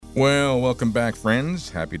Well, welcome back, friends.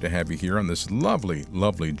 Happy to have you here on this lovely,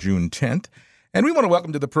 lovely June 10th. And we want to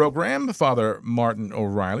welcome to the program Father Martin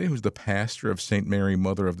O'Reilly, who's the pastor of St. Mary,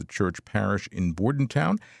 Mother of the Church Parish in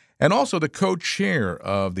Bordentown, and also the co-chair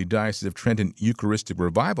of the Diocese of Trenton Eucharistic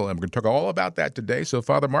Revival. And we're going to talk all about that today. So,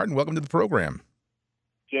 Father Martin, welcome to the program.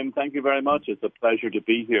 Jim, thank you very much. It's a pleasure to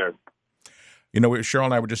be here. You know, Cheryl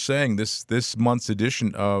and I were just saying this month's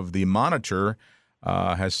edition of the Monitor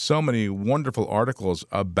has so many wonderful articles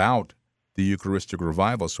about the Eucharistic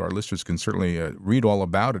Revival, so our listeners can certainly read all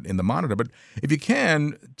about it in the Monitor. But if you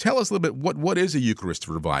can, tell us a little bit, what is a Eucharistic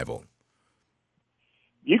Revival?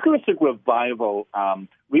 Eucharistic Revival,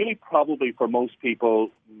 really probably for most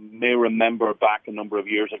people may remember back a number of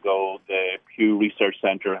years ago, the Pew Research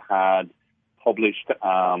Center had published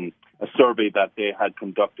a survey that they had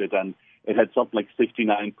conducted, and it had something like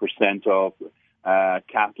 69% of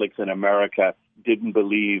Catholics in America didn't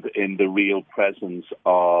believe in the real presence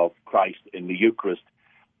of Christ in the Eucharist.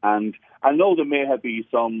 And I know there may have been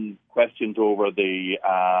some questions over the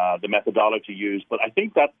methodology used, but I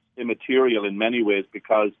think that's immaterial in many ways,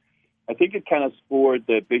 because I think it kind of spurred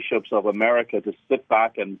the bishops of America to sit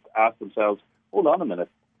back and ask themselves, hold on a minute,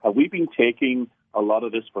 have we been taking a lot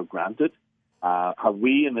of this for granted? Have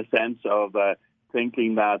we, in the sense of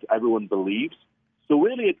thinking that everyone believes? So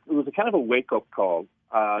really it was a kind of a wake-up call,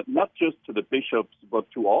 not just to the bishops, but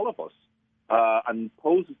to all of us, and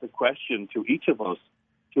poses the question to each of us,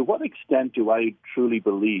 to what extent do I truly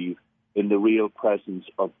believe in the real presence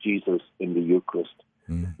of Jesus in the Eucharist?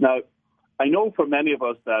 Mm. Now, I know for many of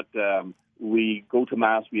us that we go to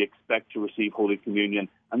Mass, we expect to receive Holy Communion,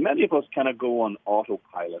 and many of us kind of go on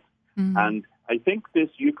autopilot. Mm. And I think this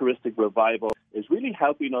Eucharistic Revival is really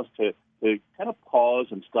helping us to kind of pause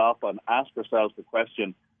and stop and ask ourselves the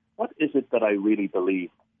question, what is it that I really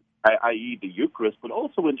believe, i.e. the Eucharist, but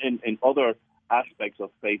also in other aspects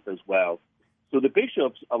of faith as well. So the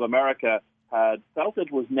bishops of America had felt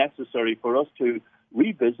it was necessary for us to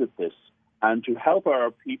revisit this and to help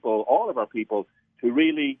our people, all of our people, to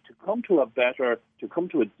really to come to a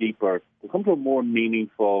deeper, to come to a more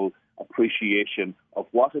meaningful appreciation of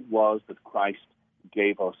what it was that Christ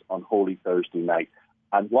gave us on Holy Thursday night,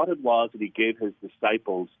 and what it was that he gave his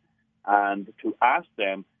disciples, and to ask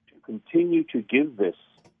them to continue to give this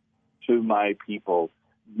to my people,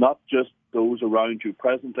 not just those around you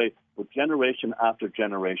presently, but generation after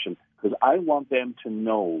generation, because I want them to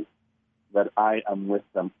know that I am with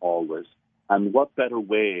them always. And what better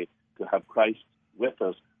way to have Christ with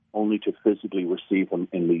us only to physically receive him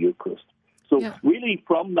in the Eucharist. So really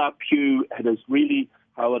from that pew, it has really,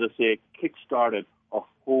 how would I say, kick-started a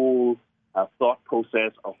whole thought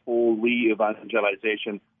process, a whole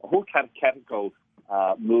re-evangelization, a whole catechetical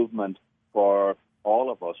movement for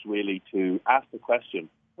all of us really to ask the question,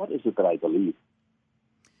 what is it that I believe?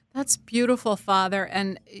 That's beautiful, Father.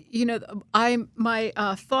 And, you know, my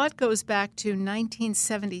thought goes back to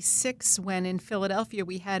 1976 when in Philadelphia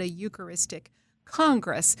we had a Eucharistic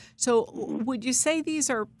Congress. So would you say these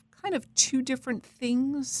are kind of two different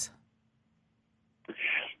things?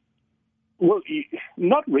 Well,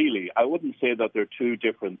 not really. I wouldn't say that they're two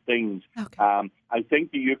different things. Okay. I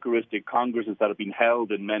think the Eucharistic Congresses that have been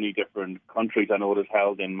held in many different countries, I know it was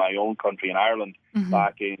held in my own country in Ireland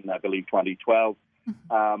back in, I believe, 2012.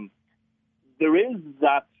 There is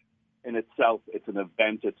that in itself. It's an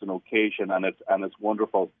event, it's an occasion, and it's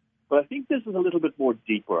wonderful. But I think this is a little bit more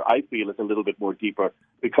deeper. I feel it's a little bit more deeper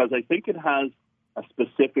because I think it has a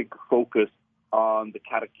specific focus on the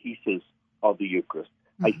catechesis of the Eucharist.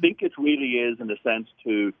 I think it really is, in a sense,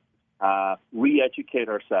 to re-educate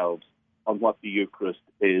ourselves on what the Eucharist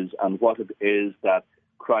is and what it is that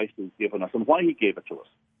Christ has given us and why he gave it to us.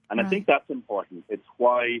 And I think that's important. It's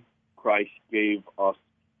why Christ gave us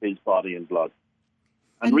his body and blood.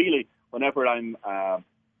 And really, whenever I'm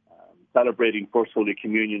celebrating First Holy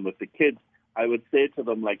Communion with the kids, I would say to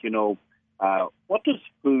them, like, what does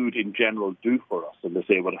food in general do for us? And they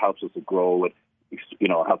say, well, it helps us to grow. It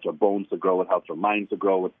helps our bones to grow. It helps our minds to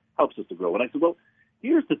grow. It helps us to grow. And I said, well,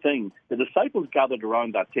 here's the thing. The disciples gathered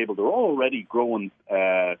around that table. They're already grown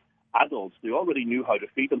adults. They already knew how to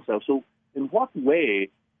feed themselves. So in what way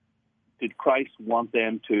did Christ want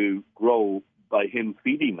them to grow by him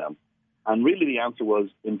feeding them? And really the answer was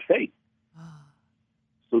in faith.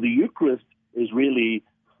 So the Eucharist is really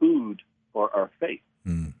food for our faith.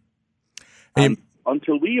 And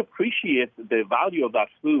until we appreciate the value of that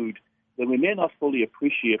food, then we may not fully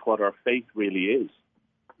appreciate what our faith really is.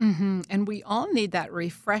 And we all need that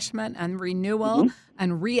refreshment and renewal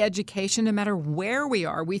and re-education no matter where we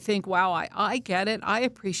are. We think, wow, I get it, I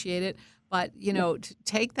appreciate it. But, to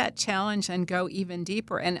take that challenge and go even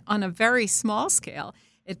deeper and on a very small scale,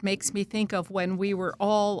 it makes me think of when we were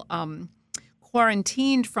all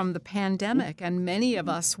quarantined from the pandemic, and many of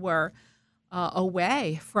us were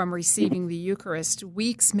away from receiving the Eucharist,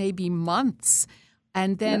 weeks, maybe months.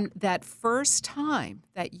 And then that first time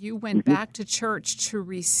that you went back to church to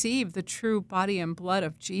receive the true body and blood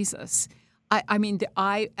of Jesus, I mean,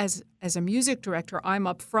 as a music director, I'm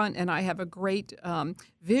up front and I have a great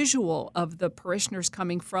visual of the parishioners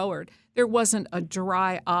coming forward. There wasn't a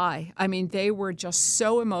dry eye. I mean, they were just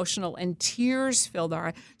so emotional and tears filled our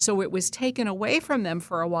eyes. So it was taken away from them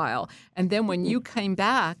for a while. And then when you came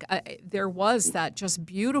back, there was that just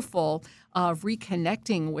beautiful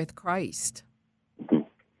reconnecting with Christ.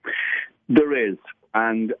 There is.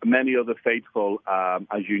 And many other faithful,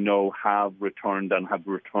 as you know, have returned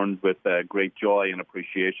with great joy and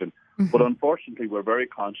appreciation. Mm-hmm. But unfortunately, we're very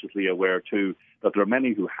consciously aware, too, that there are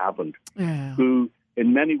many who haven't, who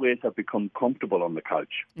in many ways have become comfortable on the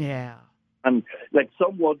couch. Yeah. And like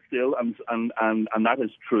some would still, and that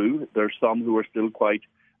is true, there's some who are still quite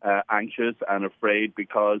anxious and afraid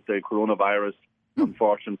because the coronavirus,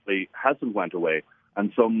 unfortunately, hasn't went away.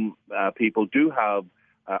 And some people do have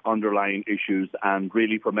underlying issues and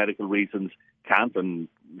really for medical reasons can't and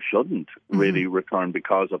shouldn't really return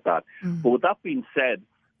because of that. But with that being said,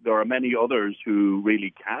 there are many others who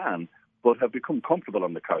really can but have become comfortable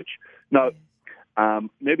on the couch. Now,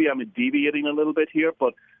 maybe I'm deviating a little bit here,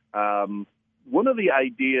 but one of the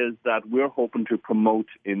ideas that we're hoping to promote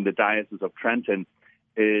in the Diocese of Trenton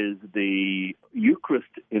is the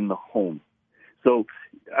Eucharist in the home. So,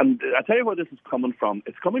 and I'll tell you where this is coming from.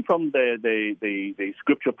 It's coming from the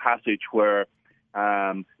scripture passage where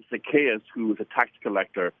Zacchaeus, who was a tax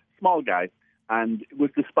collector, small guy, and was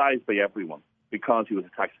despised by everyone because he was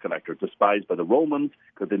a tax collector, despised by the Romans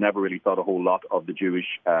because they never really thought a whole lot of the Jewish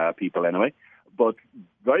people anyway, but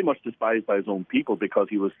very much despised by his own people because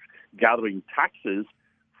he was gathering taxes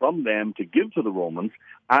from them to give to the Romans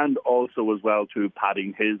and also as well to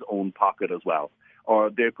padding his own pocket as well, or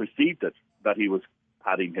they perceived it that he was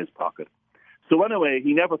padding his pocket. So anyway,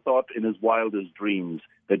 he never thought in his wildest dreams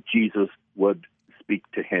that Jesus would speak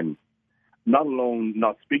to him. Not alone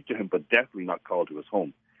not speak to him, but definitely not call to his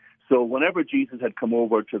home. So whenever Jesus had come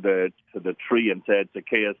over to the tree and said,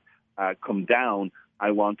 Zacchaeus, come down, I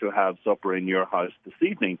want to have supper in your house this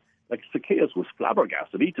evening, like Zacchaeus was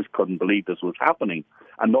flabbergasted. He just couldn't believe this was happening.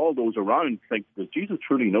 And all those around think, does Jesus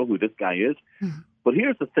truly know who this guy is? But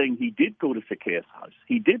here's the thing, he did go to Zacchaeus' house.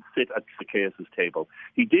 He did sit at Zacchaeus' table.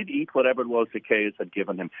 He did eat whatever it was Zacchaeus had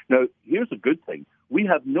given him. Now, here's a good thing. We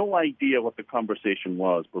have no idea what the conversation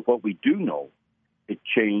was, but what we do know, it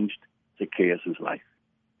changed Zacchaeus' life.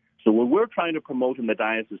 So what we're trying to promote in the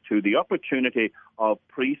diocese too, the opportunity of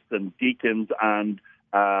priests and deacons and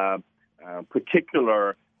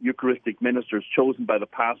particular Eucharistic ministers chosen by the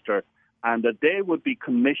pastor, and that they would be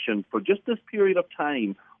commissioned for just this period of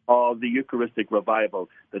time of the Eucharistic revival,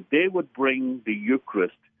 that they would bring the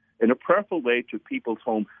Eucharist in a prayerful way to people's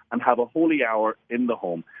home and have a holy hour in the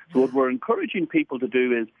home. So what we're encouraging people to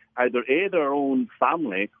do is either their own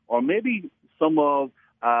family or maybe some of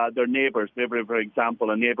their neighbours. Maybe, for example,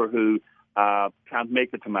 a neighbour who can't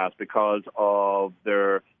make it to Mass because of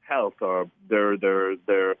their health or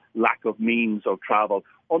their lack of means of travel,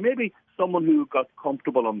 or maybe someone who got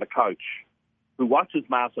comfortable on the couch, who watches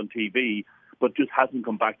Mass on TV but just hasn't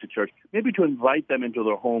come back to church, maybe to invite them into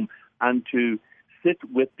their home and to sit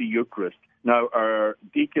with the Eucharist. Now, our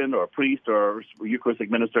deacon or priest or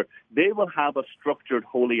Eucharistic minister, they will have a structured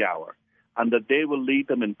holy hour, and that they will lead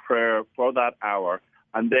them in prayer for that hour.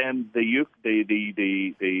 And then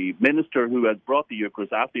the minister who has brought the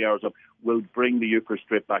Eucharist after the hours up will bring the Eucharist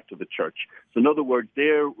straight back to the church. So in other words,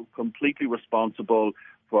 they're completely responsible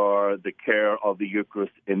for the care of the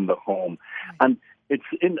Eucharist in the home. And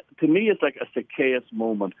to me, it's like a Zacchaeus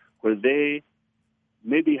moment where they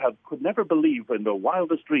maybe could never believe in their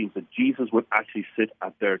wildest dreams that Jesus would actually sit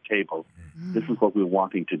at their table. This is what we're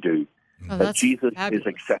wanting to do. That Jesus is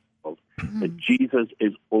accessible, that Jesus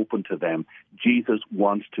is open to them. Jesus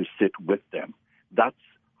wants to sit with them. That's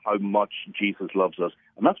how much Jesus loves us.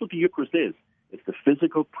 And that's what the Eucharist is. It's the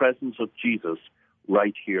physical presence of Jesus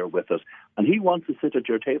right here with us. And he wants to sit at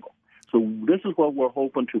your table. So this is what we're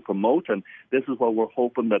hoping to promote, and this is what we're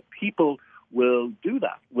hoping that people will do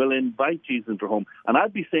that, will invite Jesus into their home. And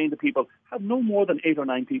I'd be saying to people, have no more than 8 or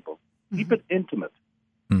 9 people. Keep it intimate.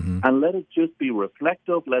 And let it just be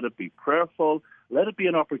reflective, let it be prayerful, let it be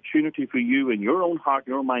an opportunity for you in your own heart,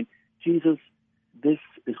 your own mind. Jesus, this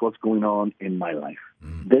is what's going on in my life.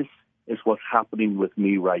 This is what's happening with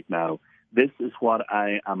me right now. This is what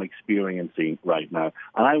I am experiencing right now.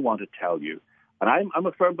 And I want to tell you, and I'm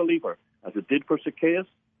a firm believer, as it did for Zacchaeus,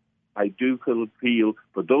 I do feel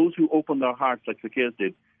for those who open their hearts like Zacchaeus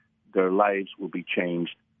did, their lives will be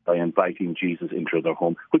changed by inviting Jesus into their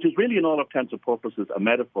home, which is really, in all intents and purposes, a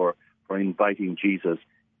metaphor for inviting Jesus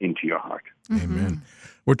into your heart. Amen.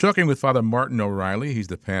 We're talking with Father Martin O'Reilly. He's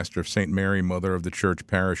the pastor of St. Mary, Mother of the Church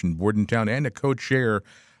Parish in Bordentown, and a co-chair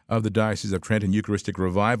of the Diocese of Trenton Eucharistic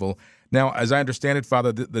Revival. Now, as I understand it,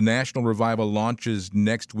 Father, the National Revival launches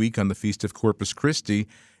next week on the Feast of Corpus Christi.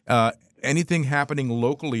 Anything happening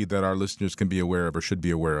locally that our listeners can be aware of or should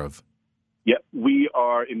be aware of? Yeah, we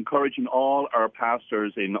are encouraging all our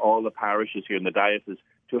pastors in all the parishes here in the diocese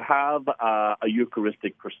to have a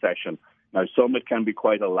Eucharistic procession. Now, some it can be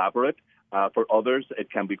quite elaborate. For others,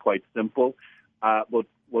 it can be quite simple. But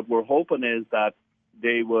what we're hoping is that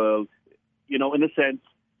they will, in a sense,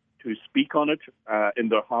 to speak on it in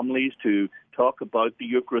their homilies, to talk about the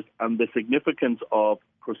Eucharist and the significance of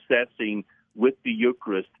processing with the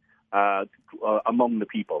Eucharist among the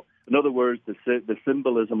people. In other words, the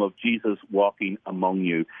symbolism of Jesus walking among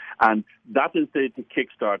you. And that is the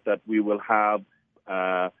kickstart that we will have.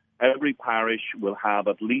 Every parish will have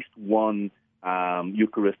at least one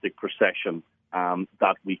Eucharistic procession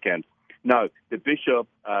that weekend. Now, the Bishop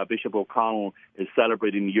O'Connell, is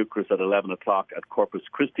celebrating the Eucharist at 11 o'clock at Corpus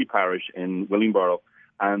Christi Parish in Willingboro,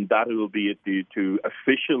 and that will be to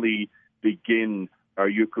officially begin our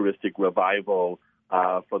Eucharistic revival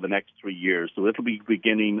for the next 3 years. So it'll be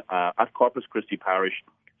beginning at Corpus Christi Parish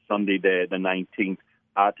Sunday the 19th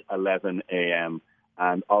at 11 a.m.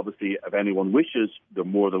 And obviously, if anyone wishes, they're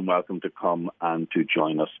more than welcome to come and to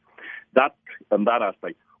join us. That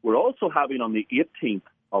aspect. We're also having on the 18th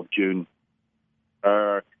of June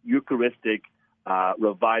our Eucharistic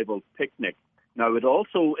revival picnic. Now, it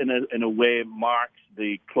also, in a way, marks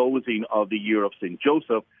the closing of the year of St.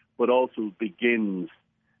 Joseph, but also begins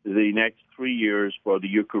the next 3 years for the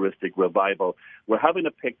Eucharistic revival. We're having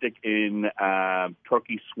a picnic in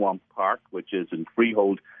Turkey Swamp Park, which is in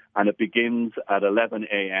Freehold, and it begins at 11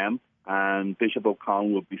 a.m., and Bishop O'Connell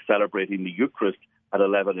will be celebrating the Eucharist at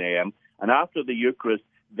 11 a.m. And after the Eucharist,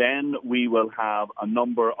 then we will have a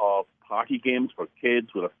number of party games for kids.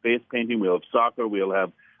 We'll have face painting, we'll have soccer, we'll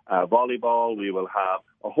have volleyball, we will have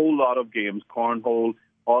a whole lot of games, cornhole,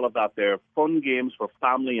 all of that there. Fun games for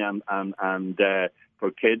family and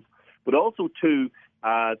for kids. But also, too,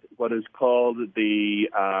 what is called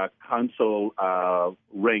the council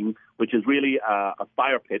ring, which is really a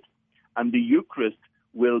fire pit. And the Eucharist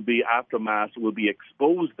will be, after Mass, will be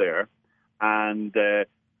exposed there. And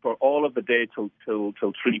for all of the day till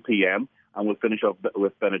 3 p.m., and we'll finish up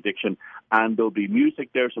with benediction. And there'll be music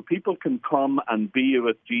there, so people can come and be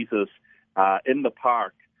with Jesus in the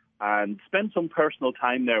park and spend some personal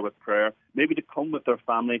time there with prayer, maybe to come with their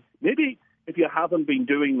family. Maybe, if you haven't been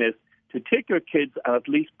doing this, to take your kids and at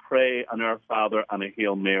least pray an Our Father and a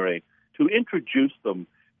Hail Mary, to introduce them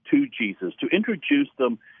to Jesus, to introduce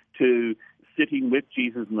them to sitting with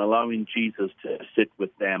Jesus and allowing Jesus to sit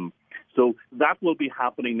with them. So that will be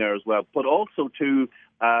happening there as well. But also, too,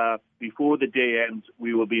 before the day ends,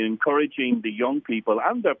 we will be encouraging the young people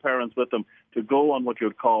and their parents with them to go on what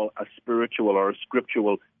you'd call a spiritual or a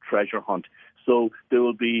scriptural treasure hunt. So there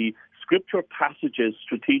will be scripture passages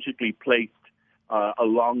strategically placed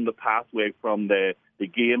along the pathway from the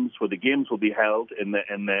games, where the games will be held in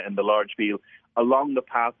the large field, along the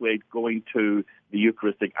pathway going to the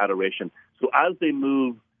Eucharistic adoration. So as they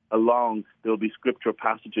move along, there will be scripture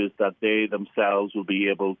passages that they themselves will be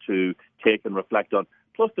able to take and reflect on.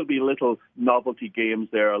 Plus, there'll be little novelty games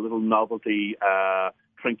there, a little novelty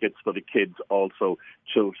trinkets for the kids also,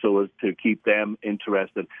 so as to keep them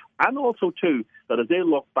interested. And also, too, that as they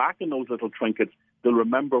look back in those little trinkets, they'll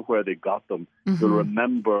remember where they got them. Mm-hmm. They'll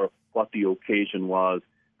remember what the occasion was.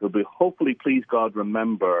 They'll be, hopefully, please God,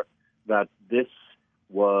 remember that this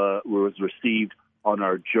was received on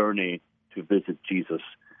our journey to visit Jesus.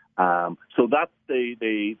 So that's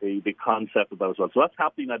the concept of that as well. So that's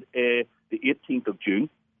happening at the 18th of June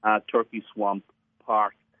at Turkey Swamp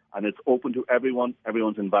Park, and it's open to everyone.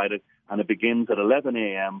 Everyone's invited, and it begins at 11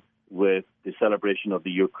 a.m. with the celebration of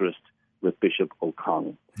the Eucharist with Bishop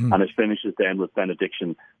O'Connell, and it finishes then with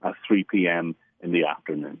benediction at 3 p.m. in the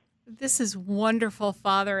afternoon. This is wonderful,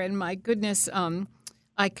 Father, and my goodness,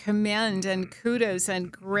 I commend and kudos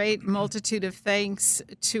and great multitude of thanks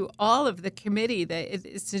to all of the committee.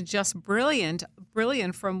 It's just brilliant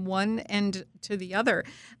from one end to the other.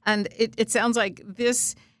 And it sounds like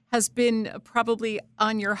this has been probably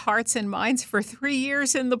on your hearts and minds for 3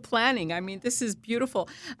 years in the planning. I mean, this is beautiful.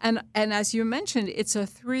 And as you mentioned, it's a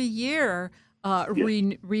 3-year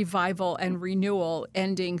revival and renewal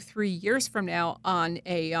ending 3 years from now on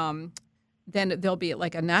a then there'll be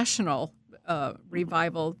like a national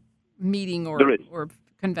revival meeting There is. or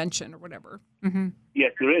convention or whatever.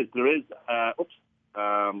 Yes, there is. There is. Did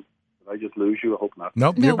I just lose you? I hope not.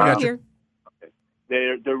 Nope. No, yep, we we're got you.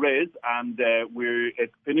 here. There is, and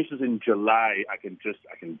it finishes in July. I can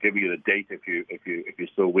give you the date if you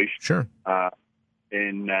so wish. Sure.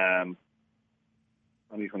 In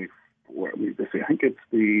 2024, I think it's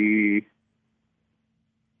the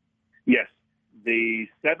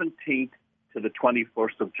 17th to the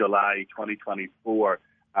 21st of July, 2024,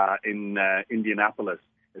 in Indianapolis.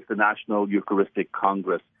 It's the National Eucharistic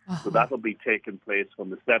Congress. So that'll be taking place from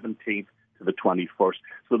the 17th to the 21st.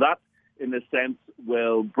 So that, in a sense,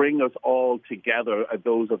 will bring us all together,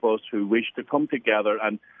 those of us who wish to come together.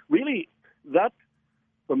 And really, that,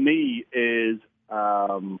 for me, is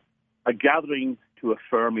a gathering to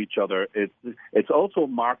affirm each other. It's also a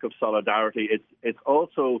mark of solidarity. It's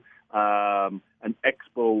also an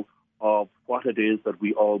expo of what it is that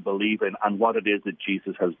we all believe in and what it is that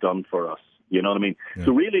Jesus has done for us. You know what I mean? Yeah.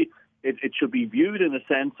 So really, it should be viewed in a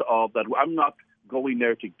sense of that I'm not going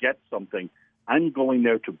there to get something. I'm going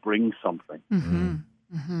there to bring something.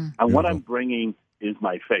 And what I'm bringing is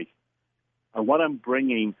my faith. And what I'm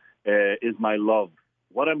bringing is my love.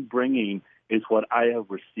 What I'm bringing is what I have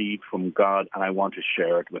received from God, and I want to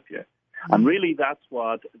share it with you. And really, that's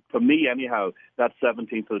what, for me anyhow, that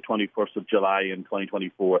 17th to the 21st of July in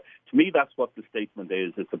 2024, to me, that's what the statement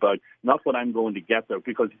is. It's about not what I'm going to get there,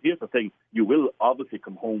 because here's the thing, you will obviously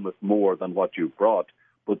come home with more than what you brought,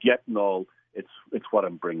 but yet and all, it's what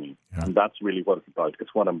I'm bringing. Yeah. And that's really what it's about.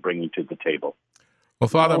 It's what I'm bringing to the table. Well,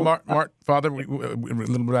 Father, Father, we're a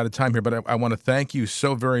little bit out of time here, but I want to thank you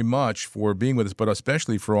so very much for being with us, but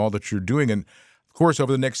especially for all that you're doing. And of course,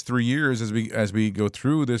 over the next 3 years, as we go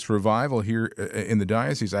through this revival here in the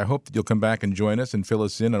diocese, I hope that you'll come back and join us and fill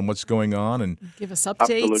us in on what's going on and give us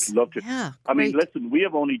updates. Absolutely, love to. Yeah, I mean, listen, we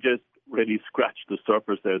have only just really scratched the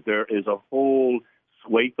surface there. There is a whole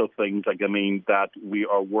swathe of things, that we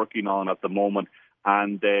are working on at the moment,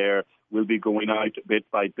 and there will be going out bit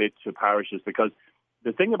by bit to parishes, because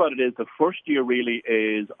the thing about it is the first year really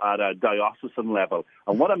is at a diocesan level.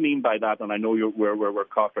 And what I mean by that, and I know we're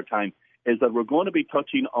caught for time, is that we're going to be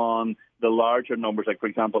touching on the larger numbers, like, for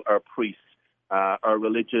example, our priests, our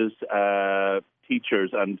religious teachers,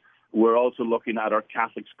 and we're also looking at our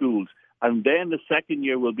Catholic schools. And then the second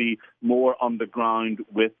year will be more on the ground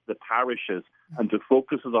with the parishes, and to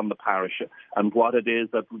focus on the parish and what it is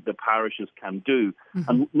that the parishes can do.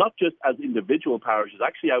 And not just as individual parishes.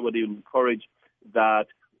 Actually, I would encourage that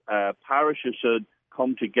parishes should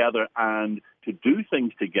come together and to do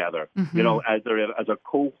things together, as a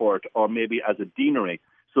cohort or maybe as a deanery.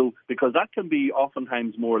 So, because that can be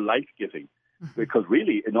oftentimes more life-giving, because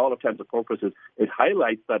really, in all intents and purposes, it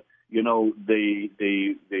highlights that,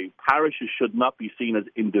 the parishes should not be seen as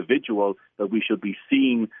individual, that we should be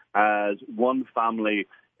seen as one family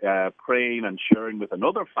praying and sharing with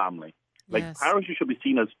another family. Like, yes. Parishes should be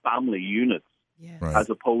seen as family units, yes. As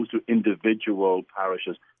opposed to individual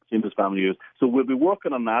parishes seen as family units. So we'll be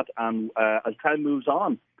working on that, and as time moves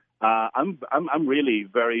on, I'm really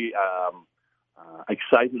very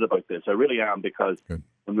excited about this. I really am, because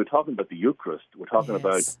when we're talking about the Eucharist, we're talking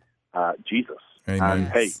about Jesus. Amen. And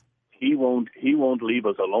hey, he won't leave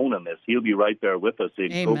us alone in this. He'll be right there with us.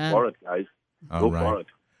 Go for it, guys. Go for it.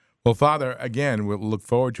 Well, Father, again, we'll look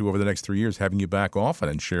forward to, over the next 3 years, having you back often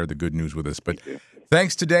and share the good news with us. But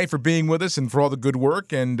thanks today for being with us and for all the good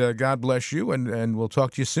work, and God bless you, and we'll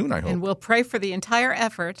talk to you soon, I hope. And we'll pray for the entire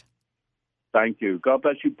effort. Thank you. God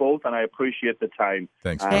bless you both, and I appreciate the time.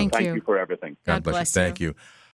 Thanks. Thank you for everything. God bless you. Thank you.